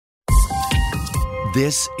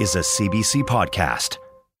This is a CBC podcast.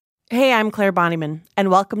 Hey, I'm Claire Bonnyman, and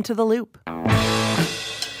welcome to The Loop.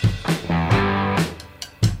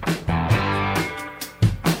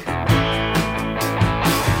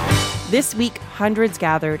 This week, hundreds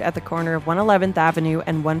gathered at the corner of 111th Avenue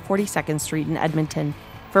and 142nd Street in Edmonton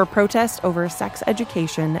for a protest over sex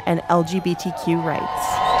education and LGBTQ rights.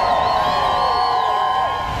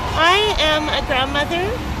 I am a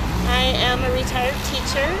grandmother. I am a retired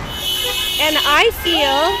teacher. And I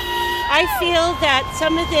feel that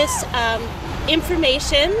some of this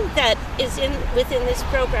information that is within this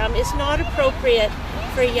program is not appropriate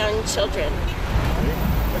for young children.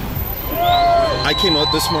 I came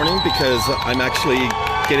out this morning because I'm actually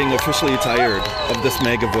getting officially tired of this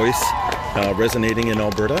mega voice resonating in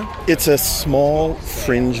Alberta. It's a small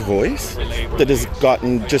fringe voice that has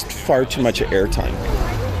gotten just far too much airtime.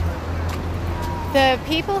 The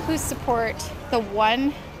people who support the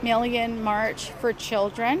 1 million March for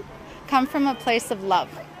Children come from a place of love.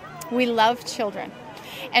 We love children.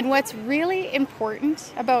 And what's really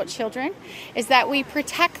important about children is that we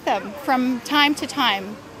protect them from time to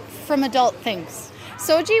time from adult things.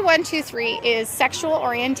 SOGI 123 is sexual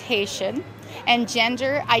orientation and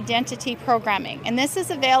gender identity programming, and this is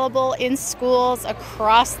available in schools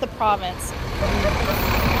across the province.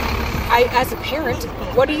 As a parent,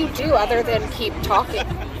 what do you do other than keep talking?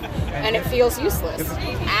 And it feels useless.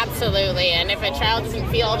 Absolutely, and if a child doesn't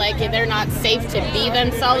feel like they're not safe to be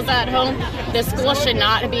themselves at home, the school should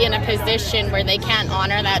not be in a position where they can't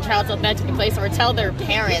honor that child's authentic place or tell their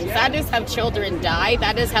parents. That is how children die.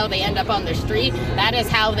 That is how they end up on the street. That is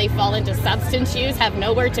how they fall into substance use, have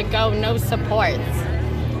nowhere to go, no supports.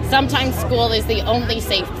 Sometimes school is the only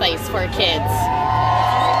safe place for kids.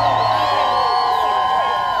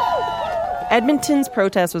 Edmonton's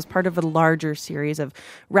protest was part of a larger series of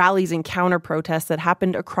rallies and counter-protests that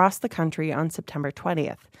happened across the country on September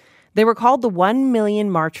 20th. They were called the 1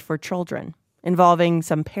 Million March for Children, involving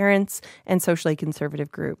some parents and socially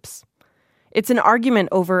conservative groups. It's an argument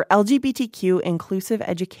over LGBTQ inclusive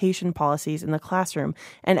education policies in the classroom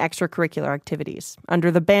and extracurricular activities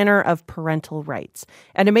under the banner of parental rights.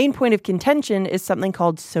 And a main point of contention is something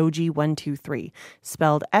called SOGI 123,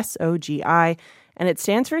 spelled SOGI, and it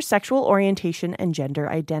stands for Sexual Orientation and Gender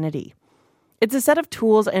Identity. It's a set of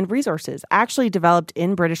tools and resources actually developed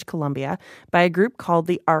in British Columbia by a group called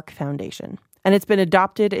the ARC Foundation. And it's been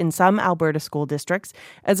adopted in some Alberta school districts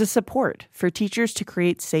as a support for teachers to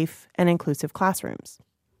create safe and inclusive classrooms.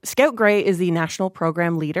 Scout Gray is the national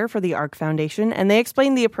program leader for the ARC Foundation, and they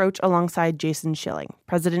explain the approach alongside Jason Schilling,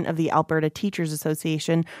 president of the Alberta Teachers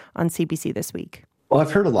Association, on CBC This Week. Well,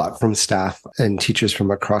 I've heard a lot from staff and teachers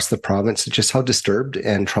from across the province, just how disturbed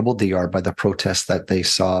and troubled they are by the protests that they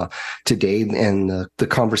saw today and the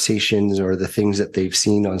conversations or the things that they've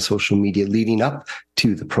seen on social media leading up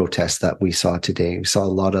to the protests that we saw today. We saw a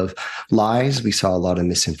lot of lies. We saw a lot of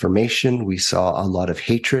misinformation. We saw a lot of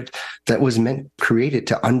hatred that was created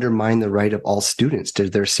to undermine the right of all students to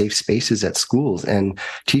their safe spaces at schools. And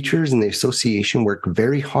teachers and the association work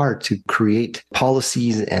very hard to create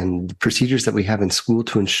policies and procedures that we have in school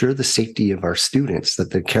to ensure the safety of our students, that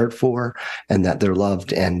they're cared for and that they're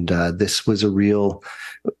loved. And this was a real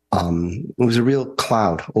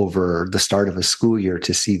cloud over the start of a school year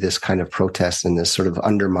to see this kind of protest and this sort of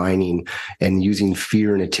undermining and using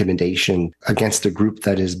fear and intimidation against a group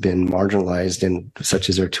that has been marginalized, and such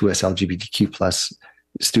as our 2S LGBTQ plus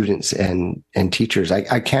students and teachers.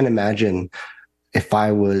 I can't imagine if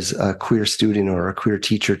I was a queer student or a queer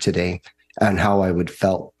teacher today and how I would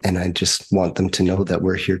felt. And I just want them to know that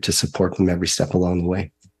we're here to support them every step along the way.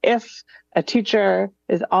 If a teacher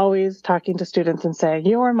is always talking to students and saying,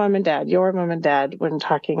 your mom and dad, when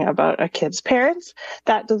talking about a kid's parents,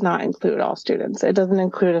 that does not include all students. It doesn't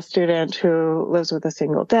include a student who lives with a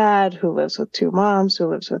single dad, who lives with two moms, who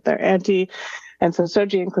lives with their auntie. And so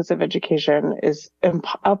SOGI inclusive education is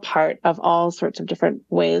a part of all sorts of different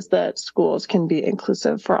ways that schools can be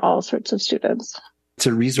inclusive for all sorts of students. It's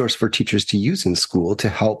a resource for teachers to use in school to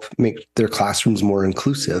help make their classrooms more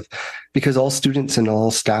inclusive, because all students and all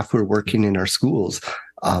staff who are working in our schools,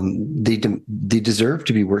 they deserve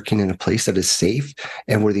to be working in a place that is safe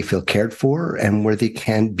and where they feel cared for and where they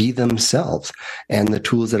can be themselves. And the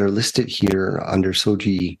tools that are listed here under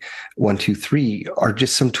SOGI 123 are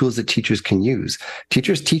just some tools that teachers can use.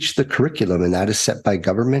 Teachers teach the curriculum, and that is set by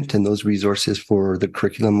government, and those resources for the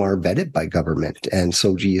curriculum are vetted by government. And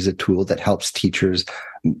SOGI is a tool that helps teachers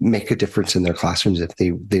make a difference in their classrooms if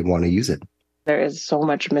they want to use it. There is so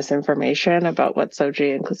much misinformation about what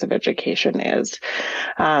SOGI inclusive education is.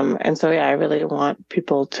 I really want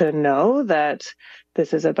people to know that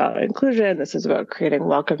This is about inclusion. This is about creating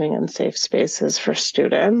welcoming and safe spaces for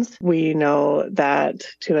students. We know that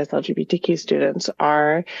 2S LGBTQ students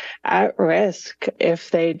are at risk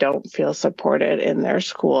if they don't feel supported in their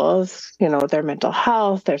schools. Their mental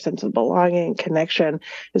health, their sense of belonging, connection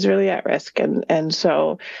is really at risk. And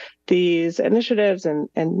so these initiatives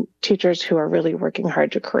and teachers who are really working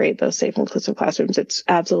hard to create those safe, inclusive classrooms, it's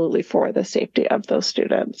absolutely for the safety of those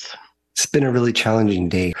students. It's been a really challenging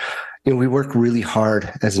day. We work really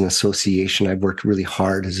hard as an association. I've worked really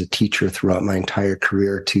hard as a teacher throughout my entire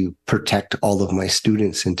career to protect all of my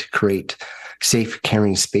students and to create safe,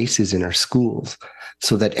 caring spaces in our schools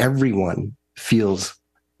so that everyone feels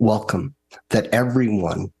welcome, that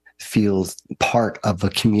everyone feels part of a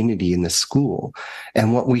community in the school.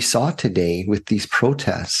 And what we saw today with these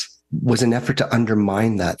protests was an effort to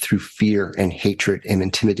undermine that through fear and hatred and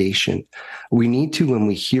intimidation. We need to, when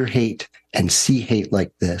we hear hate and see hate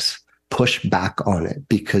like this, push back on it,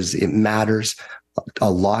 because it matters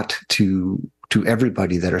a lot to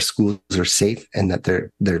everybody that our schools are safe and that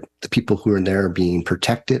the people who are there are being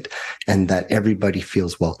protected and that everybody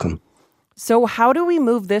feels welcome. So how do we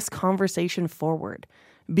move this conversation forward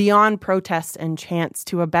beyond protests and chants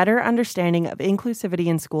to a better understanding of inclusivity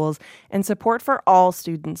in schools and support for all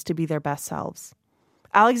students to be their best selves?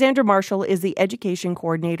 Alexandra Marshall is the education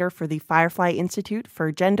coordinator for the fYrefly Institute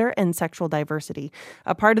for Gender and Sexual Diversity,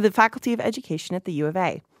 a part of the Faculty of Education at the U of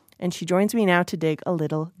A. And she joins me now to dig a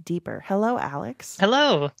little deeper. Hello, Alex.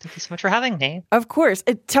 Hello. Thank you so much for having me. Of course.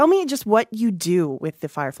 Tell me just what you do with the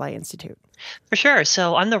fYrefly Institute. For sure.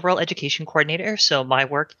 So I'm the rural education coordinator. So my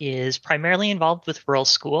work is primarily involved with rural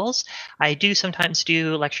schools. I do sometimes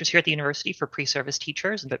do lectures here at the university for pre-service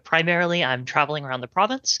teachers, but primarily I'm traveling around the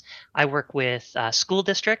province. I work with school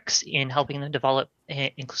districts in helping them develop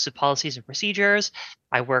inclusive policies and procedures.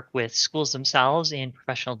 I work with schools themselves in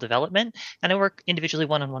professional development, and I work individually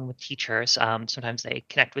one-on-one with teachers. Sometimes they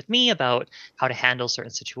connect with me about how to handle certain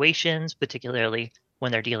situations, particularly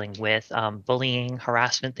when they're dealing with bullying,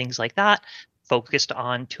 harassment, things like that, focused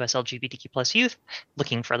on 2S LGBTQ plus youth,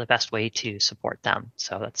 looking for the best way to support them.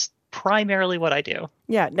 So that's primarily what I do.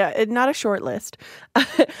 Yeah, no, not a short list.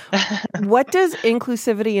 What does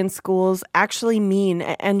inclusivity in schools actually mean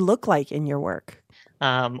and look like in your work?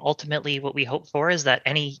 Ultimately, what we hope for is that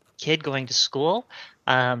any kid going to school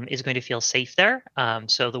is going to feel safe there.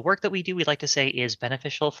 So the work that we do, we'd like to say, is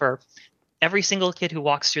beneficial for every single kid who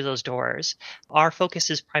walks through those doors. Our focus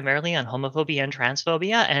is primarily on homophobia and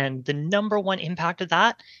transphobia, and the number one impact of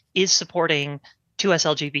that is supporting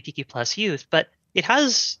 2S LGBTQ plus youth. But it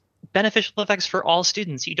has beneficial effects for all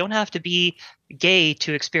students. You don't have to be gay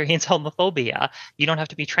to experience homophobia. You don't have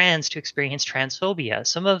to be trans to experience transphobia.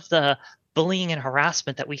 Some of the bullying and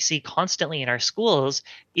harassment that we see constantly in our schools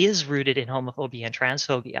is rooted in homophobia and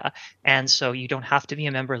transphobia. And so you don't have to be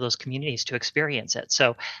a member of those communities to experience it.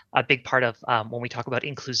 So a big part of when we talk about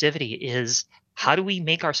inclusivity is, how do we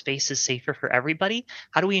make our spaces safer for everybody?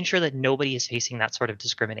 How do we ensure that nobody is facing that sort of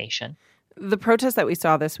discrimination? The protests that we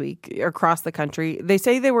saw this week across the country, they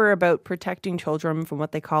say they were about protecting children from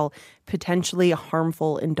what they call potentially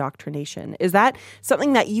harmful indoctrination. Is that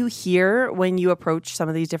something that you hear when you approach some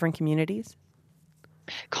of these different communities?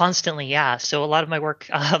 Constantly, yeah. So a lot of my work,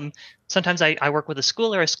 sometimes I work with a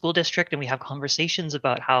school or a school district, and we have conversations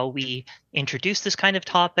about how we introduce this kind of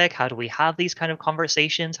topic. How do we have these kind of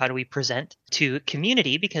conversations? How do we present to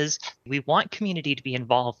community? Because we want community to be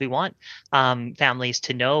involved. We want families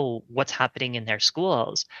to know what's happening in their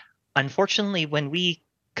schools. Unfortunately, when we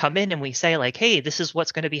come in and we say like, hey, this is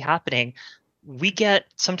what's going to be happening, we get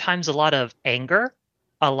sometimes a lot of anger,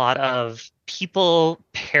 a lot of people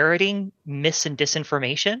parroting mis and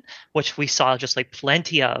disinformation, which we saw just like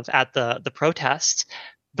plenty of at the protests,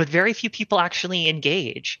 but very few people actually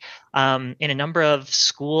engage. In a number of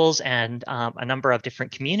schools and a number of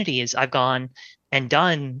different communities, I've gone and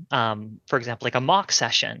done, for example, like a mock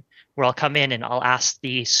session where I'll come in and I'll ask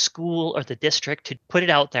the school or the district to put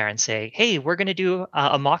it out there and say, hey, we're going to do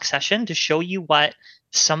a mock session to show you what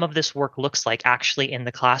some of this work looks like actually in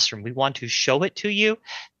the classroom. We want to show it to you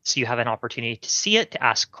so you have an opportunity to see it, to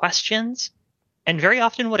ask questions. And very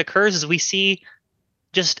often what occurs is we see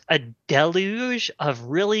just a deluge of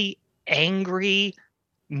really angry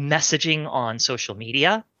messaging on social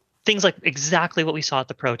media. Things like exactly what we saw at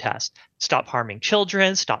the protest. Stop harming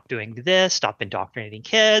children, stop doing this, stop indoctrinating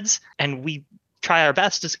kids. And we try our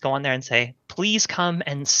best to go on there and say, please come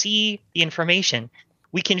and see the information.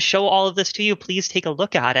 We can show all of this to you. Please take a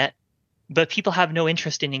look at it. But people have no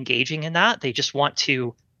interest in engaging in that. They just want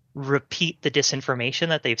to repeat the disinformation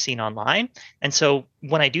that they've seen online. And so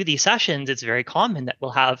when I do these sessions, it's very common that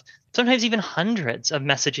we'll have sometimes even hundreds of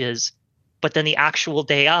messages But then the actual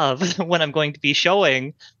day of, when I'm going to be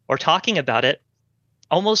showing or talking about it,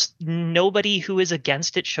 almost nobody who is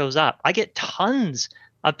against it shows up. I get tons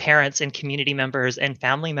of parents and community members and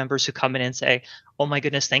family members who come in and say, "Oh my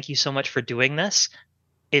goodness, thank you so much for doing this.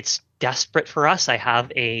 It's desperate for us. I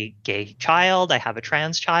have a gay child. I have a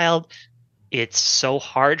trans child. It's so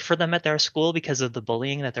hard for them at their school because of the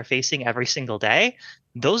bullying that they're facing every single day."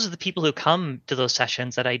 Those are the people who come to those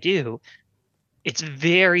sessions that I do. It's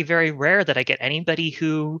very, very rare that I get anybody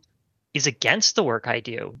who is against the work I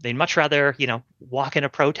do. They'd much rather, walk in a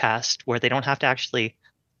protest where they don't have to actually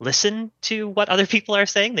listen to what other people are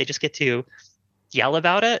saying. They just get to yell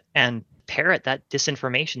about it and parrot that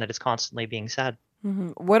disinformation that is constantly being said. Mm-hmm.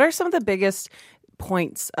 What are some of the biggest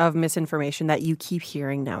points of misinformation that you keep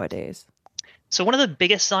hearing nowadays? So one of the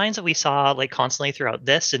biggest signs that we saw constantly throughout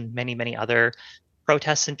this and many, many other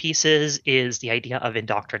protests and pieces is the idea of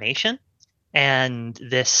indoctrination. And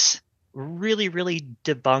this really, really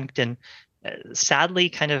debunked and sadly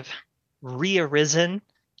kind of re-arisen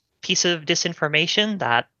piece of disinformation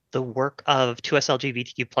that the work of 2S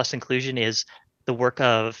LGBTQ plus inclusion is the work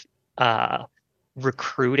of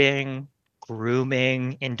recruiting,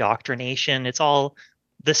 grooming, indoctrination. It's all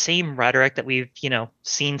the same rhetoric that we've,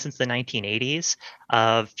 seen since the 1980s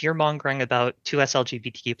of fear-mongering about 2S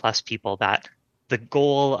LGBTQ plus people, that the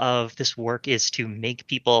goal of this work is to make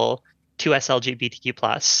people 2S LGBTQ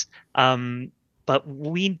plus. But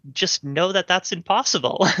we just know that that's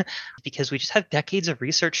impossible because we just have decades of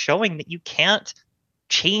research showing that you can't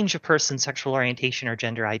change a person's sexual orientation or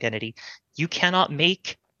gender identity. You cannot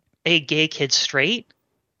make a gay kid straight,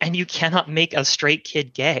 and you cannot make a straight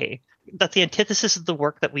kid gay. That's the antithesis of the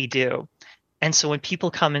work that we do. And so when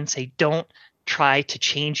people come and say, "Don't try to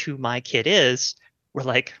change who my kid is," we're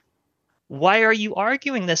like, why are you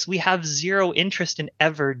arguing this? We have zero interest in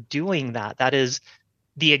ever doing that. That is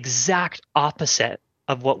the exact opposite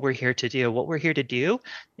of what we're here to do. What we're here to do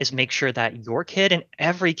is make sure that your kid and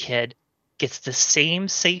every kid gets the same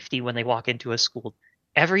safety when they walk into a school.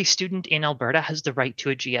 Every student in Alberta has the right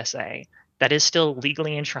to a GSA. That is still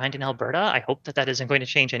legally enshrined in Alberta. I hope that isn't going to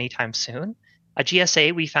change anytime soon. A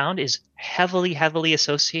GSA, we found, is heavily, heavily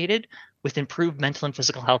associated with improved mental and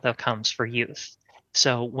physical health outcomes for youth.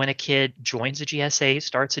 So when a kid joins a GSA,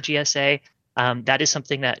 starts a GSA, that is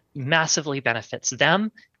something that massively benefits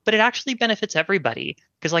them, but it actually benefits everybody.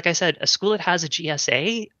 Because like I said, a school that has a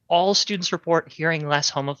GSA, all students report hearing less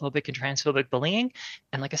homophobic and transphobic bullying.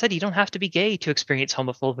 And like I said, you don't have to be gay to experience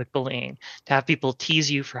homophobic bullying, to have people tease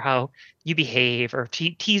you for how you behave, or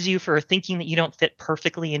tease you for thinking that you don't fit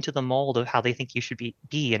perfectly into the mold of how they think you should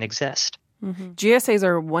be and exist. Mm-hmm. GSAs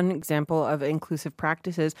are one example of inclusive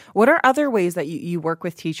practices. What are other ways that you work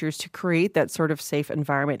with teachers to create that sort of safe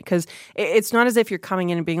environment? Because it's not as if you're coming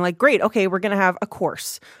in and being like, great, okay, we're going to have a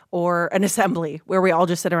course or an assembly where we all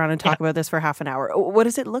just sit around and talk about this for half an hour. What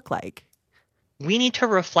does it look like? We need to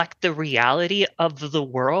reflect the reality of the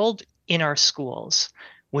world in our schools,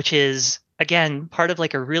 which is, again, part of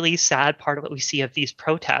a really sad part of what we see of these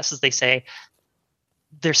protests is they say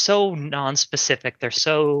they're so non-specific, they're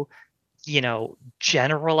so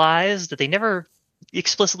generalized that they never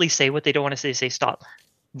explicitly say what they don't want to say. They say, stop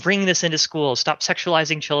bringing this into school, stop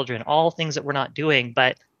sexualizing children, all things that we're not doing.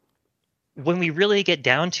 But when we really get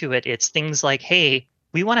down to it, it's things like, hey,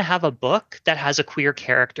 we want to have a book that has a queer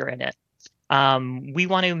character in it. We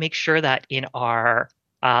want to make sure that in our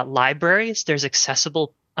libraries, there's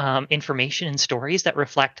accessible information and stories that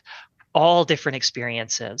reflect all different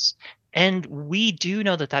experiences. And we do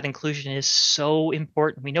know that inclusion is so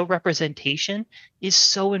important. We know representation is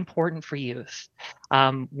so important for youth.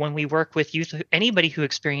 When we work with youth, anybody who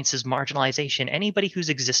experiences marginalization, anybody who's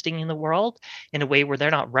existing in the world in a way where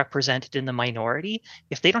they're not represented in the minority,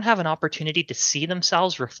 if they don't have an opportunity to see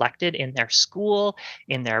themselves reflected in their school,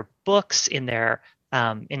 in their books, in their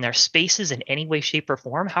spaces in any way, shape, or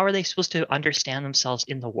form, how are they supposed to understand themselves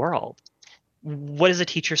in the world? What is a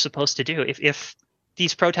teacher supposed to do? If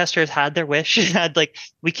these protesters had their wish,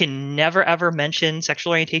 we can never, ever mention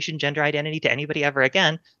sexual orientation, gender identity to anybody ever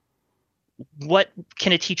again, what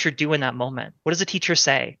can a teacher do in that moment? What does a teacher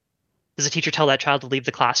say? Does a teacher tell that child to leave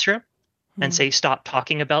the classroom and say, stop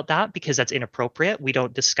talking about that because that's inappropriate? We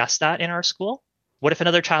don't discuss that in our school. What if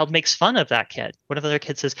another child makes fun of that kid? What if another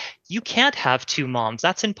kid says, you can't have two moms,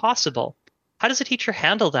 that's impossible? How does a teacher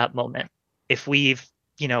handle that moment? If we've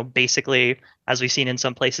basically, as we've seen in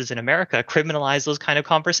some places in America, criminalize those kind of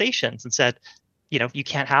conversations and said, you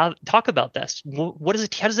can't talk about this. How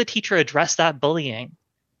does a teacher address that bullying,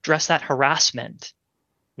 address that harassment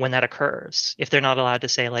when that occurs? If they're not allowed to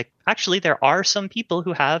say, actually, there are some people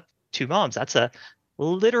who have two moms. That's a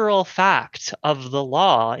literal fact of the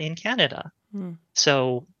law in Canada. Hmm.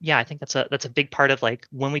 So yeah, I think that's a big part of like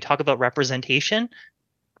when we talk about representation.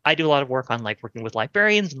 I do a lot of work on like working with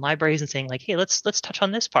librarians and libraries and saying like, hey, let's touch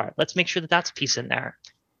on this part. Let's make sure that that's a piece in there.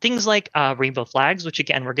 Things like rainbow flags, which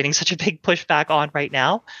again we're getting such a big pushback on right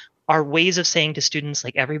now, are ways of saying to students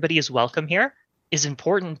like everybody is welcome here is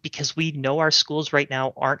important because we know our schools right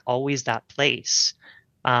now aren't always that place.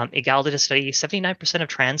 EGAL did a study, 79% of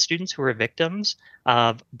trans students who were victims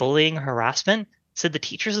of bullying or harassment said the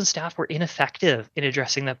teachers and staff were ineffective in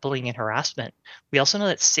addressing that bullying and harassment. We also know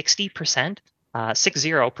that 60% of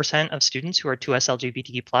students who are 2S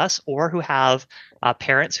LGBTQ+ or who have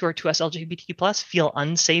parents who are 2S LGBTQ+ feel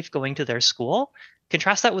unsafe going to their school.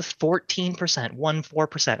 Contrast that with 14%,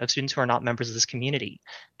 14% of students who are not members of this community.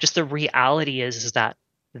 Just the reality is that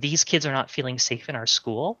these kids are not feeling safe in our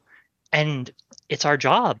school. And it's our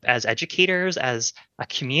job as educators, as a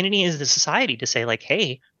community, as a society to say like,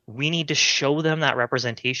 hey, we need to show them that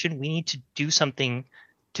representation. We need to do something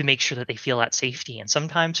to make sure that they feel that safety. And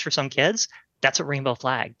sometimes for some kids, that's a rainbow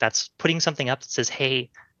flag. That's putting something up that says, hey,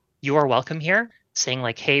 you are welcome here, saying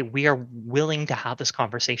like, hey, we are willing to have this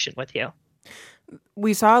conversation with you.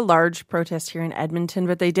 We saw a large protest here in Edmonton,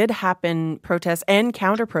 but they did happen protests and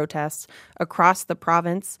counter protests across the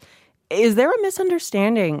province. Is there a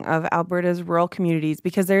misunderstanding of Alberta's rural communities?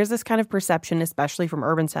 Because there's this kind of perception, especially from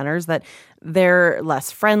urban centers, that they're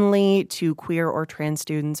less friendly to queer or trans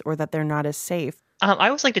students or that they're not as safe. I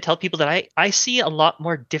always like to tell people that I see a lot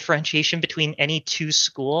more differentiation between any two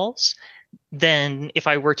schools than if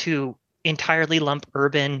I were to entirely lump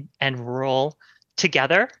urban and rural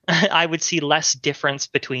together. I would see less difference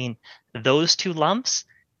between those two lumps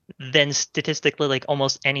than statistically like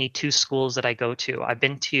almost any two schools that I go to. I've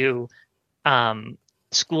been to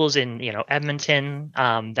schools in Edmonton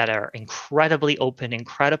that are incredibly open,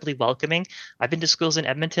 incredibly welcoming. I've been to schools in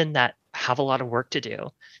Edmonton that have a lot of work to do,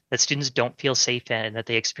 that students don't feel safe in, that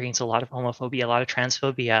they experience a lot of homophobia, a lot of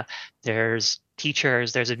transphobia. There's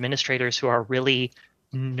teachers, there's administrators who are really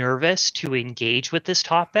nervous to engage with this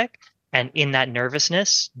topic. And in that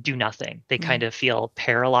nervousness, do nothing. They kind of feel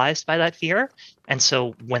paralyzed by that fear. And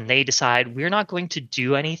so when they decide we're not going to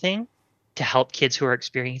do anything to help kids who are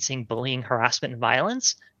experiencing bullying, harassment, and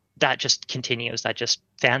violence, that just continues. That just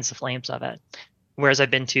fans the flames of it. Whereas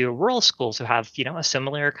I've been to rural schools who have, a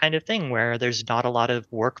similar kind of thing where there's not a lot of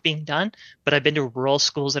work being done, but I've been to rural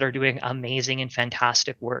schools that are doing amazing and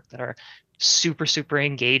fantastic work, that are super, super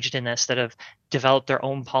engaged in this, that have developed their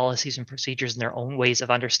own policies and procedures and their own ways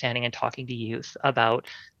of understanding and talking to youth about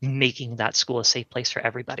making that school a safe place for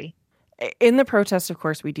everybody. In the protests, of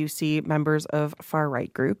course, we do see members of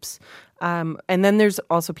far-right groups. And then there's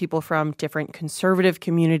also people from different conservative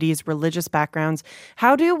communities, religious backgrounds.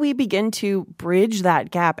 How do we begin to bridge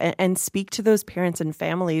that gap and speak to those parents and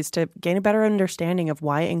families to gain a better understanding of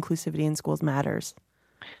why inclusivity in schools matters?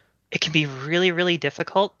 It can be really, really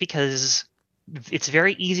difficult because it's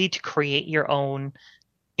very easy to create your own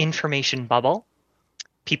information bubble.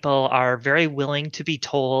 People are very willing to be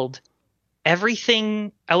told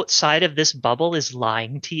everything outside of this bubble is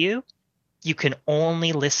lying to you. You can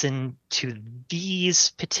only listen to these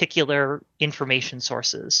particular information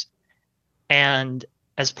sources. And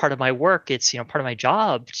as part of my work, it's part of my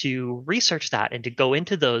job to research that and to go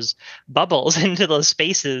into those bubbles, into those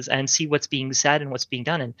spaces and see what's being said and what's being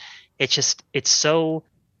done. And it's so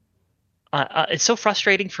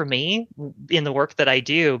frustrating for me in the work that I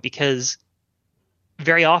do because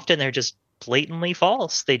very often they're just blatantly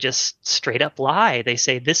false. They just straight up lie. They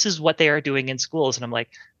say this is what they are doing in schools, and I'm like,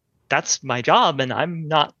 that's my job, and I'm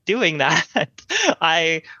not doing that.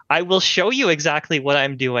 I will show you exactly what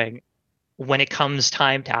I'm doing when it comes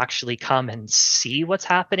time to actually come and see what's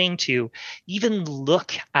happening, to even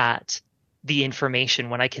look at the information,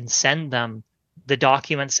 when I can send them the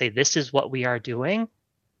documents, say this is what we are doing,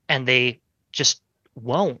 and they just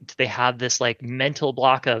won't. They have this like mental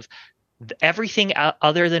block of everything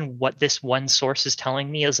other than what this one source is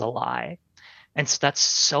telling me is a lie. And so that's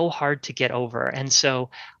so hard to get over. And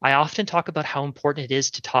so I often talk about how important it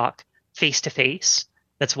is to talk face to face.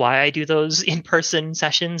 That's why I do those in-person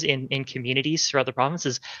sessions in communities throughout the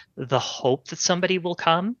provinces. The hope that somebody will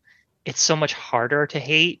come. It's so much harder to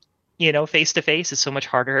hate, face to face. It's so much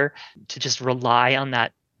harder to just rely on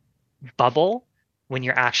that bubble when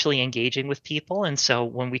you're actually engaging with people. And so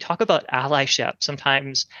when we talk about allyship,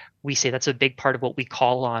 sometimes we say that's a big part of what we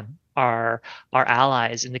call on our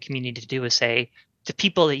allies in the community to do, is say to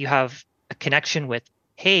people that you have a connection with,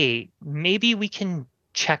 hey, maybe we can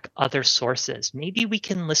check other sources. Maybe we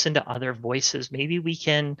can listen to other voices. Maybe we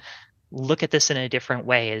can look at this in a different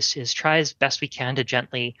way, is try as best we can to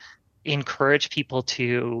gently encourage people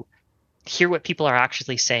to hear what people are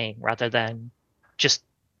actually saying rather than just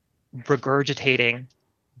regurgitating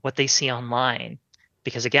what they see online.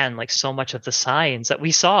 Because again, like so much of the signs that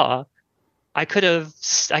we saw, I could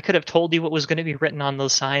have told you what was going to be written on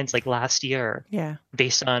those signs like last year,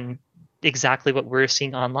 based on exactly what we're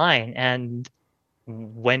seeing online. And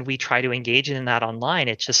when we try to engage in that online,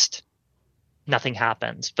 it just nothing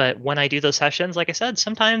happens. But when I do those sessions, like I said,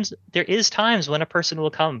 sometimes there is times when a person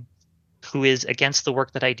will come who is against the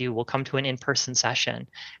work that I do will come to an in-person session.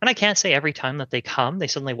 And I can't say every time that they come, they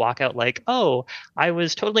suddenly walk out like, oh, I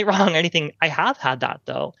was totally wrong or anything. I have had that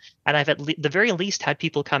though. And I've at the very least had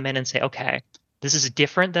people come in and say, okay, this is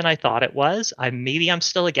different than I thought it was. Maybe I'm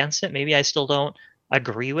still against it. Maybe I still don't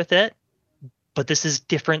agree with it, but this is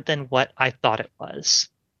different than what I thought it was.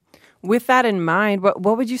 With that in mind, what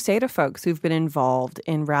would you say to folks who've been involved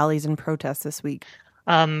in rallies and protests this week?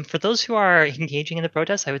 For those who are engaging in the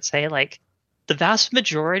protests, I would say like the vast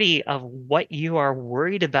majority of what you are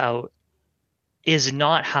worried about is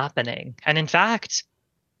not happening. And in fact,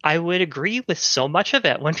 I would agree with so much of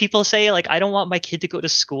it. When people say like, I don't want my kid to go to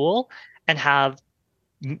school and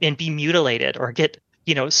be mutilated or get,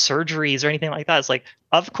 surgeries or anything like that. It's like,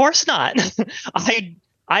 of course not.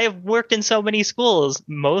 I have worked in so many schools.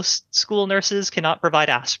 Most school nurses cannot provide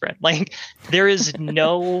aspirin. Like there is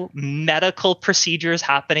no medical procedures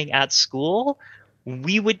happening at school.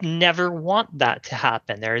 We would never want that to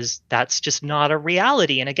happen. That's just not a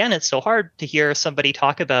reality. And again, it's so hard to hear somebody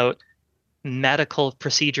talk about medical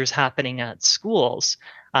procedures happening at schools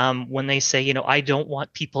when they say, I don't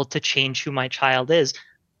want people to change who my child is.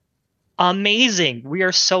 Amazing. We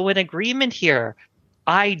are so in agreement here.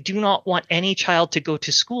 I do not want any child to go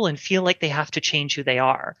to school and feel like they have to change who they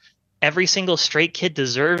are. Every single straight kid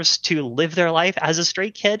deserves to live their life as a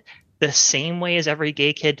straight kid the same way as every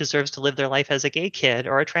gay kid deserves to live their life as a gay kid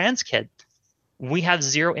or a trans kid. We have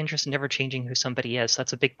zero interest in ever changing who somebody is.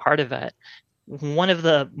 That's a big part of it. One of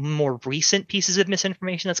the more recent pieces of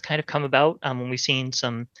misinformation that's kind of come about when we've seen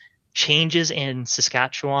some changes in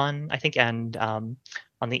Saskatchewan, I think, and on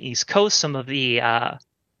the East Coast, some of the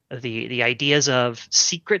ideas of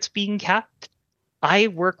secrets being kept. I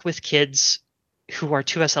work with kids who are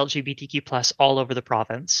 2S LGBTQ plus all over the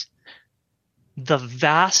province. The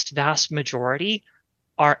vast, vast majority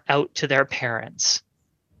are out to their parents.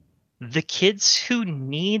 The kids who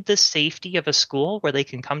need the safety of a school where they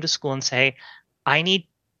can come to school and say, I need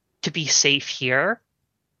to be safe here,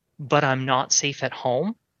 but I'm not safe at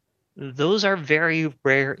home. Those are very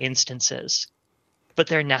rare instances, but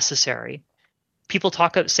they're necessary. People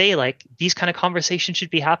say like these kind of conversations should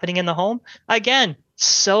be happening in the home. Again,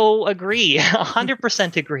 so agree,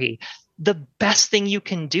 100% agree. The best thing you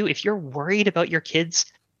can do if you're worried about your kids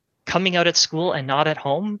coming out at school and not at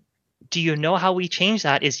home, do you know how we change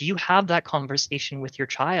that? Is you have that conversation with your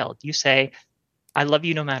child. You say, I love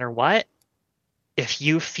you no matter what. If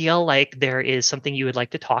you feel like there is something you would like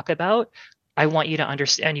to talk about, I want you to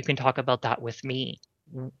understand you can talk about that with me.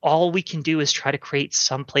 All we can do is try to create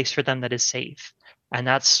some place for them that is safe. And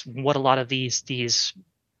that's what a lot of these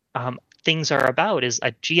things are about. Is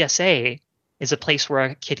a GSA is a place where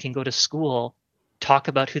a kid can go to school, talk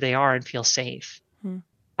about who they are and feel safe.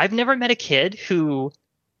 I've never met a kid who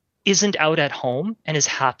isn't out at home and is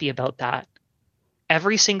happy about that.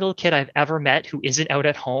 Every single kid I've ever met who isn't out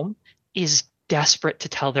at home is desperate to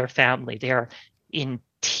tell their family. They are in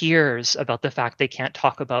tears about the fact they can't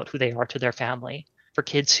talk about who they are to their family. For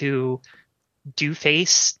kids who do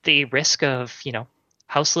face the risk of,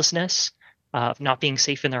 houselessness, of not being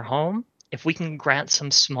safe in their home, if we can grant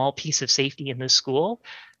some small piece of safety in this school,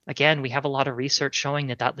 again, we have a lot of research showing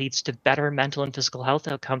that leads to better mental and physical health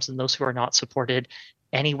outcomes than those who are not supported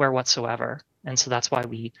anywhere whatsoever. And so that's why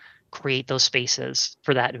we create those spaces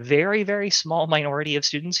for that very, very small minority of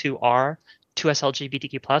students who are 2S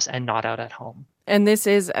LGBTQ plus and not out at home. And this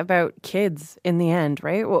is about kids in the end,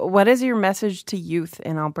 right? What is your message to youth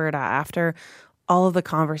in Alberta after all of the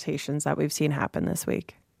conversations that we've seen happen this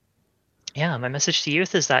week? Yeah, my message to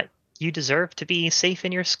youth is that you deserve to be safe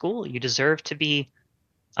in your school. You deserve to be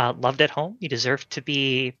loved at home. You deserve to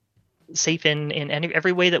be safe in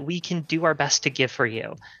every way that we can do our best to give for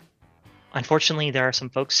you. Unfortunately, there are some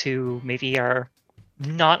folks who maybe are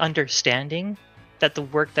not understanding that the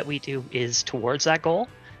work that we do is towards that goal.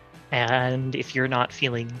 And if you're not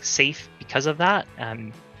feeling safe because of that,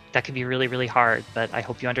 that can be really, really hard. But I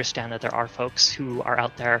hope you understand that there are folks who are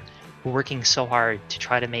out there working so hard to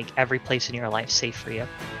try to make every place in your life safe for you.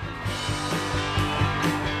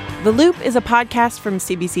 The Loop is a podcast from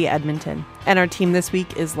CBC Edmonton, and our team this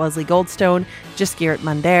week is Leslie Goldstone, Jaskirat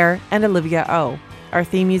Mundair, and Olivia O. Our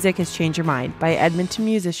theme music is Change Your Mind by Edmonton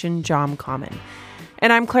musician John Common.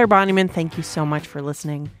 And I'm Claire Bonnyman. Thank you so much for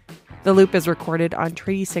listening. The Loop is recorded on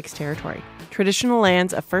Treaty 6 territory, traditional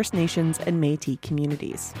lands of First Nations and Métis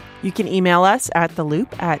communities. You can email us at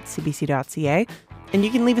theloop@cbc.ca, and you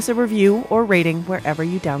can leave us a review or rating wherever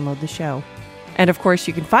you download the show. And of course,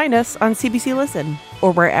 you can find us on CBC Listen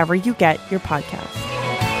or wherever you get your podcasts.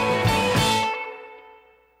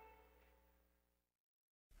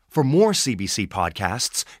 For more CBC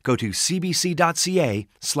podcasts, go to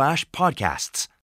cbc.ca/podcasts.